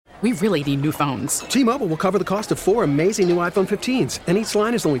We really need new phones. T-Mobile will cover the cost of 4 amazing new iPhone 15s, and each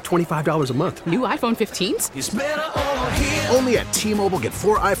line is only $25 a month. New iPhone 15s? It's better over here. Only at T-Mobile, get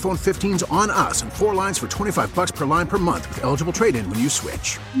 4 iPhone 15s on us and 4 lines for $25 per line per month with eligible trade-in when you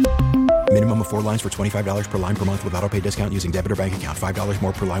switch. Minimum of 4 lines for $25 per line per month with autopay discount using debit or bank account. $5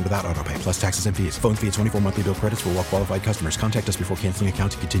 more per line without autopay, plus taxes and fees. Phone fee at 24 monthly bill credits for well-qualified customers. Contact us before canceling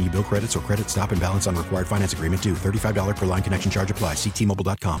account to continue bill credits or credit stop and balance on required finance agreement due. $35 per line connection charge applies. See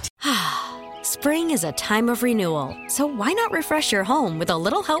T-Mobile.com. Spring is a time of renewal, so why not refresh your home with a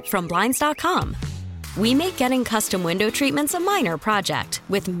little help from Blinds.com? We make getting custom window treatments a minor project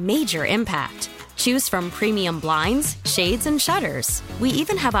with major impact. Choose from premium blinds, shades, and shutters. We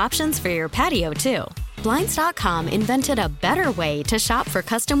even have options for your patio, too. Blinds.com invented a better way to shop for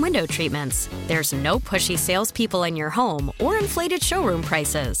custom window treatments. There's no pushy salespeople in your home or inflated showroom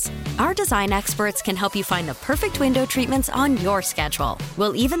prices. Our design experts can help you find the perfect window treatments on your schedule.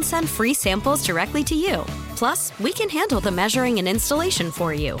 We'll even send free samples directly to you. Plus, we can handle the measuring and installation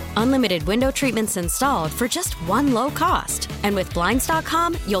for you. Unlimited window treatments installed for just one low cost. And with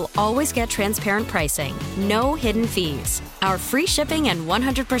Blinds.com, you'll always get transparent pricing. No hidden fees. Our free shipping and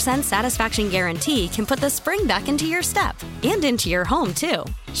 100% satisfaction guarantee can put the spring back into your step and into your home, too.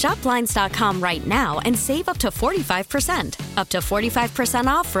 Shop Blinds.com right now and save up to 45%. Up to 45%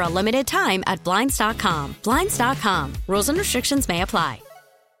 off for a limited time at Blinds.com. Blinds.com. Rules and restrictions may apply.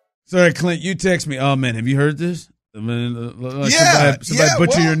 Sorry, Clint, you text me. Oh, man, have you heard this? I mean, like somebody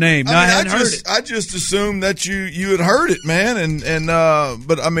butcher your name. No, I hadn't heard it. I just assumed that you had heard it, man.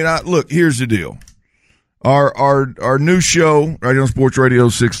 But I mean, look, here's the deal. Our new show, right on Sports Radio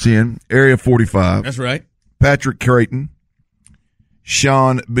 610, Area 45. That's right. Patrick Creighton,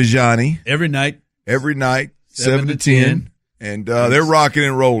 Sean Bajani. Every night, 7 to 10. And they're rocking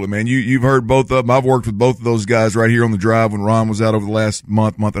and rolling, man. You've heard both of them. I've worked with both of those guys right here on the drive when Ron was out over the last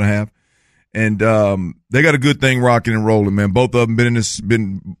month and a half. And they got a good thing rocking and rolling, man. Both of them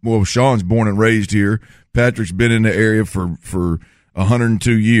Sean's born and raised here. Patrick's been in the area for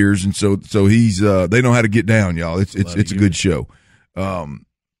 102 years, and so he's they know how to get down, y'all. It's a good show.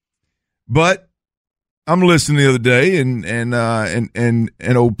 But I'm listening the other day, and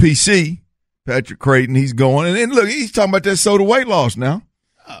old PC Patrick Creighton, he's going and look, he's talking about that soda weight loss now.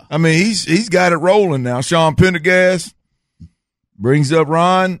 I mean, he's got it rolling now. Sean Pendergast brings up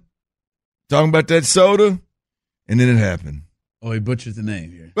Ron talking about that soda, and then it happened. Oh, he butchered the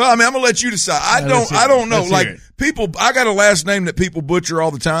name here. Well, I mean, I'm gonna let you decide. I don't know. Like people, I got a last name that people butcher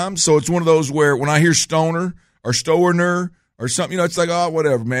all the time, so it's one of those where when I hear Stoner or Stoner or something, it's like, oh,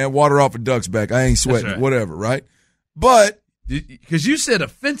 whatever, man, water off a duck's back. I ain't sweating, right. Whatever, right? But because you said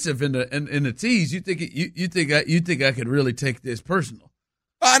offensive in the tease, you think I could really take this personal?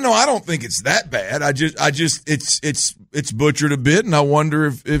 I know. I don't think it's that bad. I just it's butchered a bit, and I wonder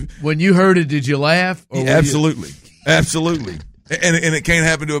if when you heard it, did you laugh? Or absolutely. And it can't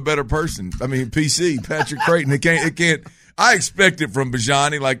happen to a better person. I mean, PC Patrick Creighton. It can't. I expect it from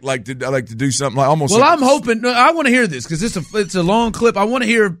Bajani, like to do something like almost. Well, I'm hoping. I want to hear this because it's a long clip. I want to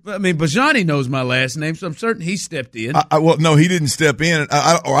hear. I mean, Bajani knows my last name, so I'm certain he stepped in. Well, no, he didn't step in,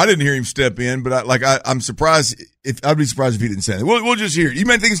 or I didn't hear him step in. But I'm surprised. I'd be surprised if he didn't say it. We'll just hear it. You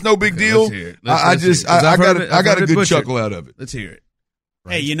may think it's no big deal. Let's hear it. I got a good chuckle out of it. Let's hear it.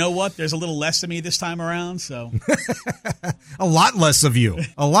 Right. Hey, you know what? There's a little less of me this time around, so. A lot less of you.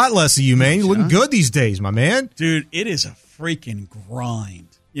 A lot less of you, man. You're looking good these days, my man. Dude, it is a freaking grind.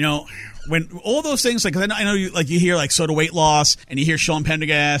 You know, when all those things, like, I know you hear like soda weight loss, and you hear Sean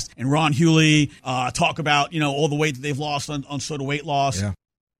Pendergast and Ron Hewley talk about, all the weight that they've lost on soda weight loss. Yeah.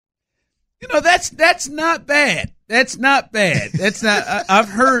 That's not bad. That's not bad. That's not, I've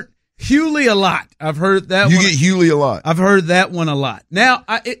heard Hewley a lot. I've heard that one. You get Hewley a lot. I've heard that one a lot. Now,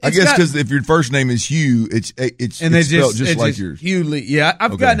 I guess because if your first name is Hugh, it's spelled just like yours. Hewley. Yeah,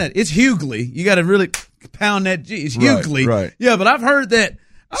 I've gotten that. It's Hughley. You got to really pound that G. It's Hughley. Right. Yeah, but I've heard that.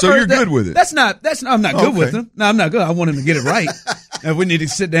 So you're good with it. I'm not good with him. No, I'm not good. I want him to get it right. Now we need to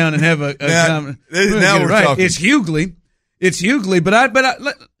sit down and have a now we're talking. It's Hughley. It's Hughley.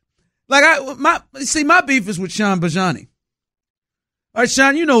 My beef is with Sean Bajani. All right,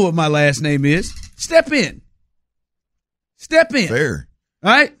 Sean, you know what my last name is. Step in. Fair. All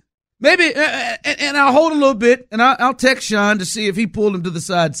right? Maybe, and I'll hold a little bit, and I'll text Sean to see if he pulled him to the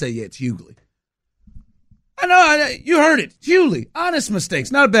side and say, yeah, it's Hughley. I know, you heard it. Hughley. Honest mistakes.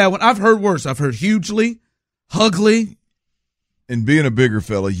 Not a bad one. I've heard worse. I've heard hugely, hugly. And being a bigger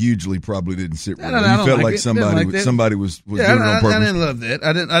fella, hugely probably didn't sit right. You felt like somebody was doing it on purpose. I didn't love that.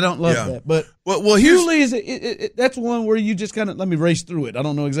 I don't love that. But Hughley is that's one where you just kind of let me race through it. I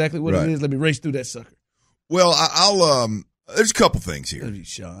don't know exactly what it is. Let me race through that sucker. Well, I'll There's a couple things here.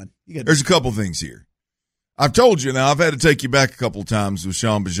 Sean. There's a couple things here. I've told you now, I've had to take you back a couple of times with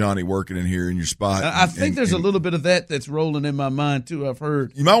Sean Bajani working in here in your spot. I think there's a little bit of that's rolling in my mind, too. I've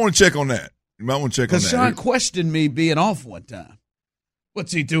heard. You might want to check on that. Because Sean questioned me being off one time.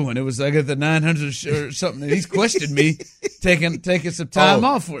 What's he doing? It was like at the 900 or something. And he's questioned me taking some time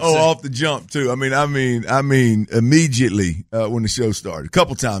off for a second. Off the jump, too. I mean, immediately when the show started. A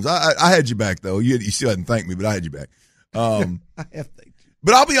couple times. I had you back, though. You still hadn't thanked me, but I had you back. I have thanked you.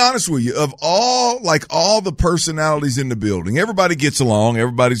 But I'll be honest with you. Of all the personalities in the building, everybody gets along.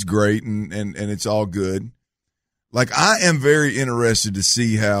 Everybody's great, and it's all good. Like, I am very interested to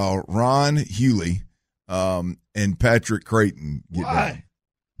see how Ron Hewley and Patrick Creighton get down.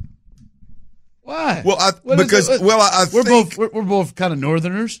 Why? Well, I think we're both kind of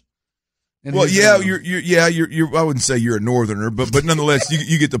Northerners. Well, yeah, you're. I wouldn't say you're a Northerner, but nonetheless,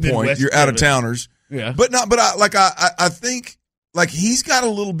 you get the point. You're out of towners. Yeah. I think he's got a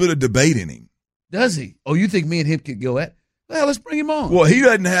little bit of debate in him. Does he? Oh, you think me and him could go at? Well, let's bring him on. Well, he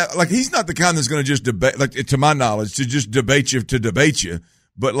doesn't have he's not the kind that's going to just debate. To my knowledge, to just debate you.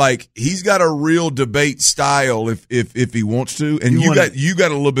 But he's got a real debate style if he wants to, and you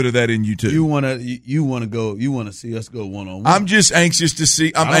got a little bit of that in you too. You want to see us go one-on-one. I'm just anxious to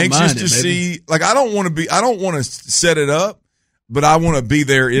see. I don't want to set it up, but I want to be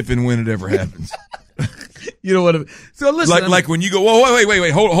there if and when it ever happens. You know what I mean? So listen, like when you go, whoa,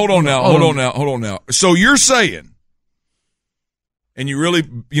 wait, hold on now. So you're saying, and you really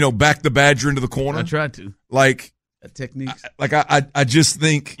back the Badger into the corner? I tried to. Techniques. I just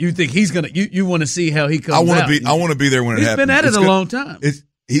think you think he's gonna. You want to see how he comes. I want to be there when it happens. He's been at it a long time. It's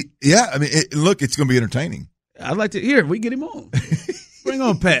going to be entertaining. I'd like to hear. We get him on. Bring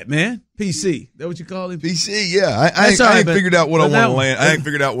on Pat, man. PC. That what you call him? PC. Yeah. I ain't figured out what I want to land. I ain't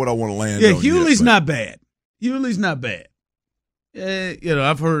figured out what I want to land. Yeah, Hewley's not bad. Hewley's not bad. Yeah,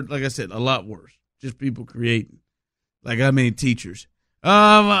 I've heard, like I said, a lot worse. Just people creating. Teachers.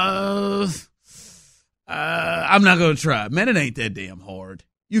 I'm not going to try. Man, it ain't that damn hard.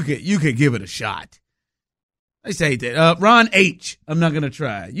 You could give it a shot. I say that. Ron H. I'm not going to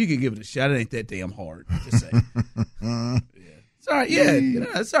try. You could give it a shot. It ain't that damn hard. Just say. It's all right. Yeah,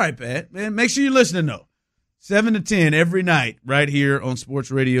 it's all right, Pat. Man, make sure you're listening, though. 7 to 10 every night right here on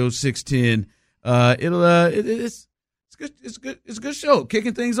Sports Radio 610. It's good. It's a good show.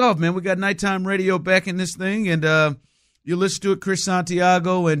 Kicking things off, man. We got nighttime radio back in this thing, and you listen to it. Chris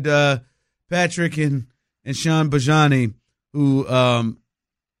Santiago and Patrick and Sean Bajani, who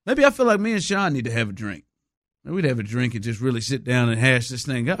maybe I feel like me and Sean need to have a drink. Maybe we'd have a drink and just really sit down and hash this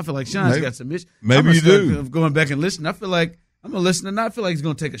thing out. I feel like Sean's got some issues. Maybe you do. Of going back and listening. I feel like I'm going to listen, and I feel like he's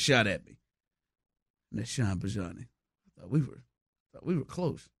going to take a shot at me. And that's Sean Bajani. I thought we were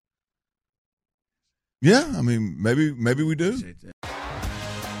close. Yeah, maybe we do.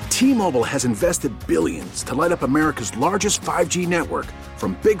 T-Mobile has invested billions to light up America's largest 5G network,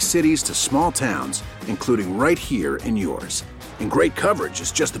 from big cities to small towns, including right here in yours. And great coverage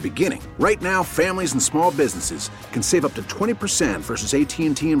is just the beginning. Right now, families and small businesses can save up to 20% versus AT&T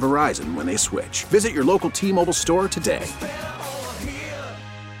and Verizon when they switch. Visit your local T-Mobile store today.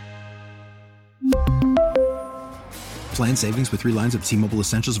 Plan savings with 3 lines of T-Mobile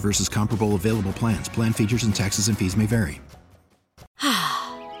Essentials versus comparable available plans. Plan features and taxes and fees may vary.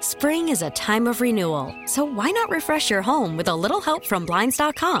 Spring is a time of renewal, so why not refresh your home with a little help from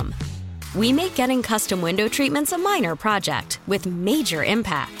Blinds.com? We make getting custom window treatments a minor project with major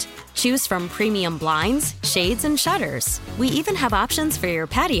impact. Choose from premium blinds, shades, and shutters. We even have options for your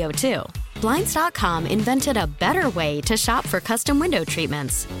patio, too. Blinds.com invented a better way to shop for custom window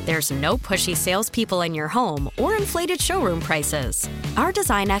treatments. There's no pushy salespeople in your home or inflated showroom prices. Our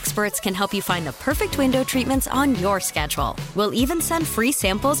design experts can help you find the perfect window treatments on your schedule. We'll even send free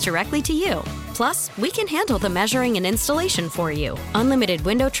samples directly to you. Plus, we can handle the measuring and installation for you. Unlimited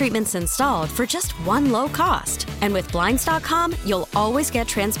window treatments installed for just one low cost. And with Blinds.com, you'll always get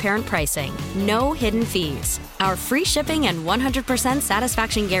transparent pricing. No hidden fees. Our free shipping and 100%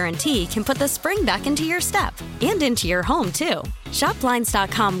 satisfaction guarantee can put the spring back into your step and into your home, too. Shop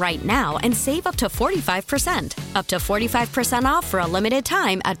Blinds.com right now and save up to 45%. Up to 45% off for a limited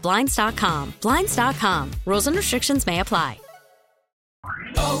time at Blinds.com. Blinds.com. Rules and restrictions may apply.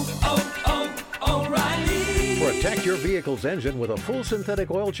 O'Reilly. Protect your vehicle's engine with a full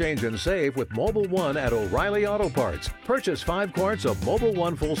synthetic oil change and save with Mobil 1 at O'Reilly Auto Parts. Purchase 5 quarts of Mobil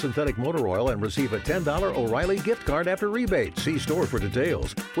 1 full synthetic motor oil and receive a $10 O'Reilly gift card after rebate. See store for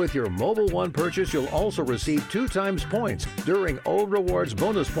details. With your Mobil 1 purchase, you'll also receive 2 times points during O Rewards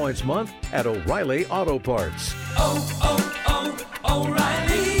Bonus Points Month at O'Reilly Auto Parts. O'Reilly.